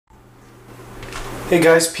Hey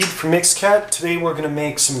guys, Pete from Mixcat. Today we're going to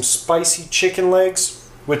make some spicy chicken legs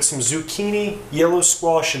with some zucchini, yellow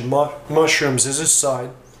squash, and mushrooms as a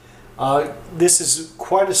side. This is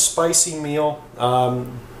quite a spicy meal,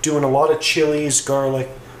 doing a lot of chilies, garlic,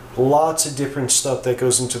 lots of different stuff that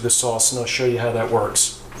goes into the sauce, and I'll show you how that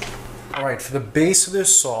works. Alright, for the base of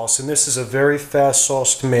this sauce, and this is a very fast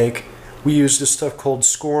sauce to make, we use this stuff called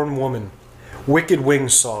Scorn Woman Wicked Wing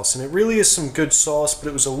Sauce, and it really is some good sauce, but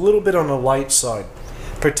it was a little bit on the light side.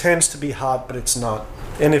 Pretends to be hot, but it's not.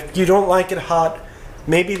 And if you don't like it hot,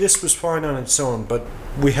 maybe this was fine on its own, but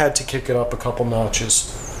we had to kick it up a couple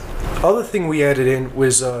notches. Other thing we added in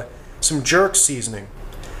was some jerk seasoning.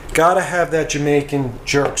 Gotta have that Jamaican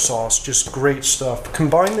jerk sauce, just great stuff.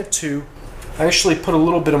 Combine the two. I actually put a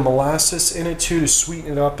little bit of molasses in it too to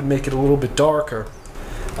sweeten it up and make it a little bit darker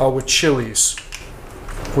with chilies.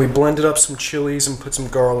 We blended up some chilies and put some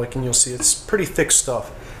garlic, and you'll see it's pretty thick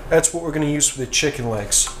stuff. That's what we're going to use for the chicken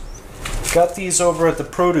legs. Got these over at the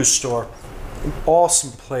produce store.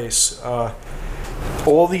 Awesome place.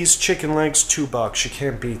 All these chicken legs, $2. You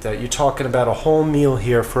can't beat that. You're talking about a whole meal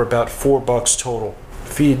here for about $4 total.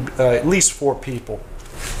 Feed at least 4 people.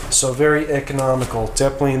 So very economical.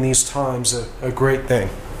 Definitely in these times a great thing.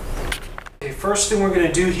 Okay, first thing we're going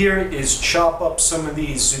to do here is chop up some of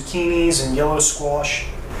these zucchinis and yellow squash.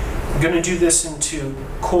 I'm going to do this into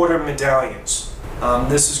quarter medallions.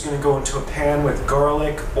 This is going to go into a pan with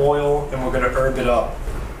garlic, oil, and we're going to herb it up.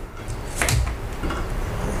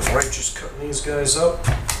 Alright, just cutting these guys up.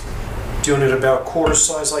 Doing it about quarter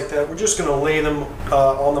size like that. We're just going to lay them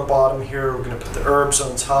on the bottom here. We're going to put the herbs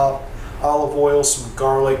on top. Olive oil, some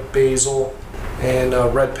garlic, basil, and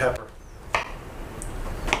red pepper.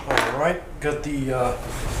 Alright, got the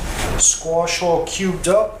squash all cubed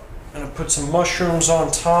up. I'm going to put some mushrooms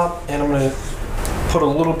on top, and I'm going to put a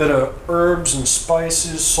little bit of herbs and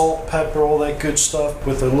spices, salt, pepper, all that good stuff,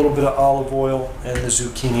 with a little bit of olive oil and the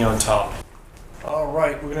zucchini on top.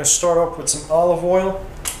 Alright, we're going to start off with some olive oil.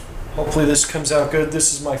 Hopefully this comes out good.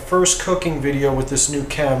 This is my first cooking video with this new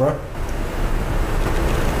camera.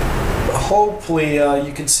 Hopefully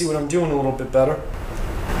you can see what I'm doing a little bit better.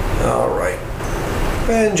 Alright,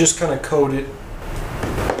 and just kind of coat it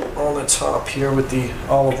on the top here with the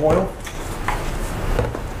olive oil.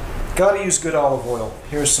 Gotta use good olive oil.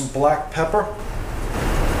 Here's some black pepper.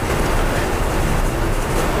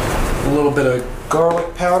 A little bit of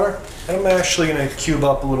garlic powder. And I'm actually going to cube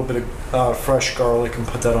up a little bit of fresh garlic and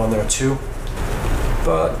put that on there too.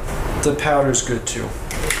 But the powder's good too.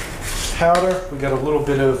 Powder, we got a little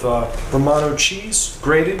bit of Romano cheese,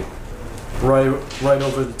 grated, right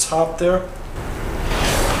over the top there.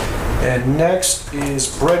 And next is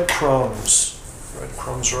breadcrumbs.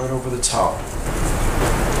 Breadcrumbs right over the top.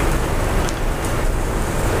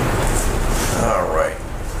 Alright.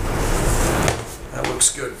 That looks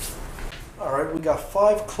good. Alright, we got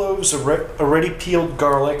 5 cloves of already peeled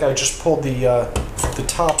garlic. I just pulled the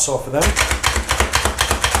tops off of them.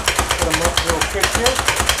 Put them up real quick here.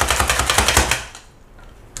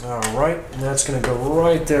 Alright, and that's going to go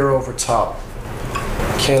right there over top.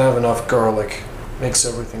 Can't have enough garlic. Makes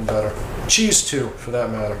everything better. Cheese too, for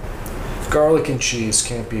that matter. Garlic and cheese,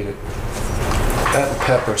 can't beat it. That and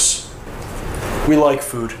peppers. We like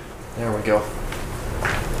food. There we go.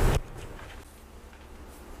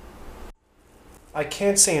 I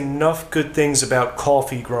can't say enough good things about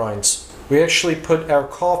coffee grinds. We actually put our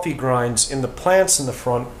coffee grinds in the plants in the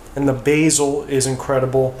front, and the basil is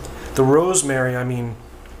incredible. The rosemary, I mean,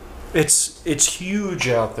 it's huge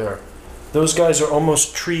out there. Those guys are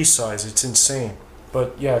almost tree size. It's insane.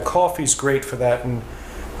 But yeah, coffee's great for that, and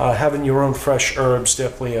having your own fresh herbs,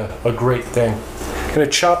 definitely a great thing. I'm going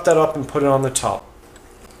to chop that up and put it on the top.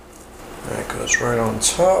 That goes right on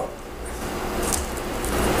top.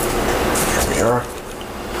 There we are.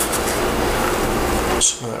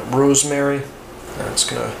 Some of that rosemary. That's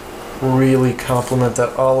going to really complement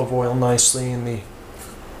that olive oil nicely, and the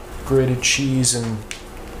grated cheese and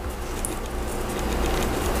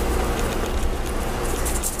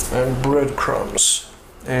breadcrumbs.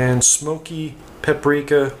 And smoky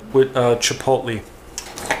paprika with chipotle.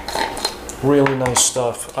 Really nice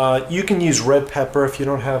stuff. You can use red pepper if you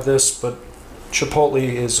don't have this, but chipotle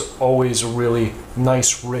is always a really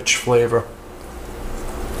nice, rich flavor.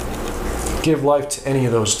 Give life to any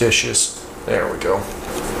of those dishes. There we go.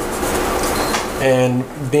 And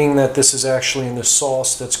being that this is actually in the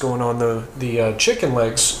sauce that's going on the chicken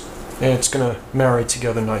legs, it's going to marry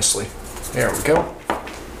together nicely. There we go.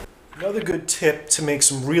 Another good tip to make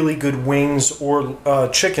some really good wings or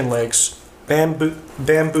chicken legs,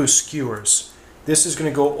 bamboo skewers. This is going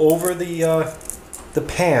to go over the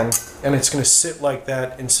pan, and it's going to sit like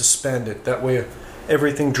that and suspended. That way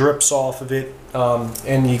everything drips off of it,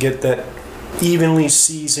 and you get that evenly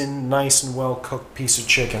seasoned, nice and well cooked piece of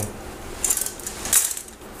chicken.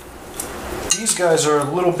 These guys are a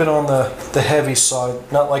little bit on the heavy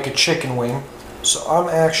side, not like a chicken wing, so I'm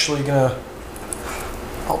actually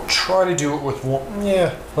I'll try to do it with one.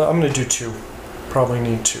 Yeah, I'm gonna do two. Probably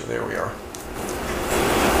need two. There we are.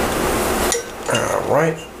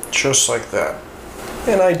 Alright, just like that.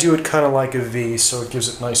 And I do it kind of like a V, so it gives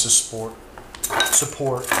it nice support.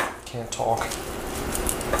 Can't talk.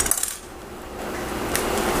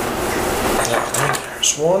 Alright,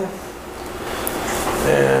 there's one.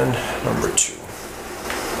 And number two.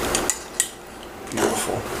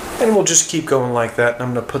 Beautiful. And we'll just keep going like that, and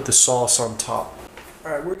I'm going to put the sauce on top.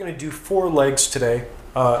 Alright, we're going to do 4 legs today.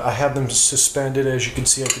 I have them suspended. As you can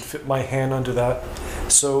see, I could fit my hand under that.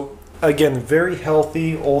 So, again, very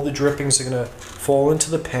healthy. All the drippings are going to fall into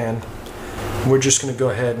the pan. We're just going to go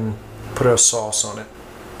ahead and put our sauce on it.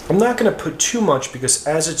 I'm not going to put too much because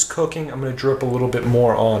as it's cooking, I'm going to drip a little bit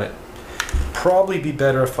more on it. Probably be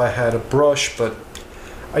better if I had a brush, but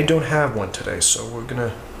I don't have one today, so we're going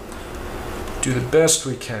to do the best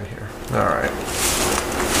we can here. Alright.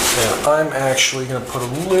 Now, I'm actually going to put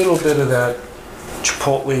a little bit of that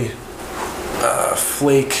chipotle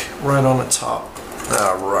flake right on the top.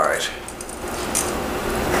 Alright.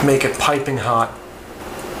 Make it piping hot.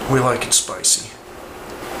 We like it spicy.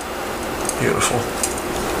 Beautiful.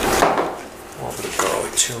 A little bit of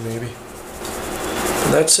garlic too, maybe.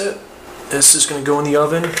 And that's it. This is going to go in the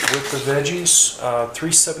oven with the veggies.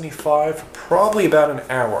 375, probably about an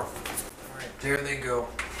hour. Alright, there they go.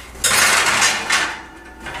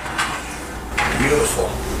 Beautiful.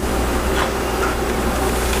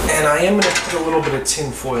 And I am going to put a little bit of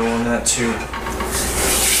tin foil on that too.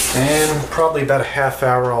 And probably about a half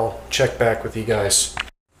hour I'll check back with you guys.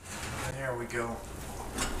 There we go.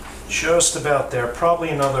 Just about there. Probably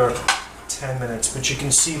another 10 minutes. But you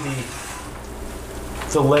can see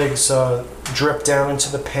the legs drip down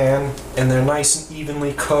into the pan, and they're nice and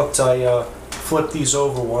evenly cooked. I flipped these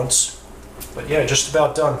over once. But yeah, just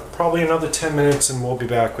about done. Probably another 10 minutes and we'll be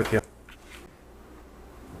back with you.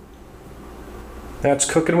 That's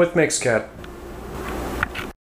Cooking with Mixcat.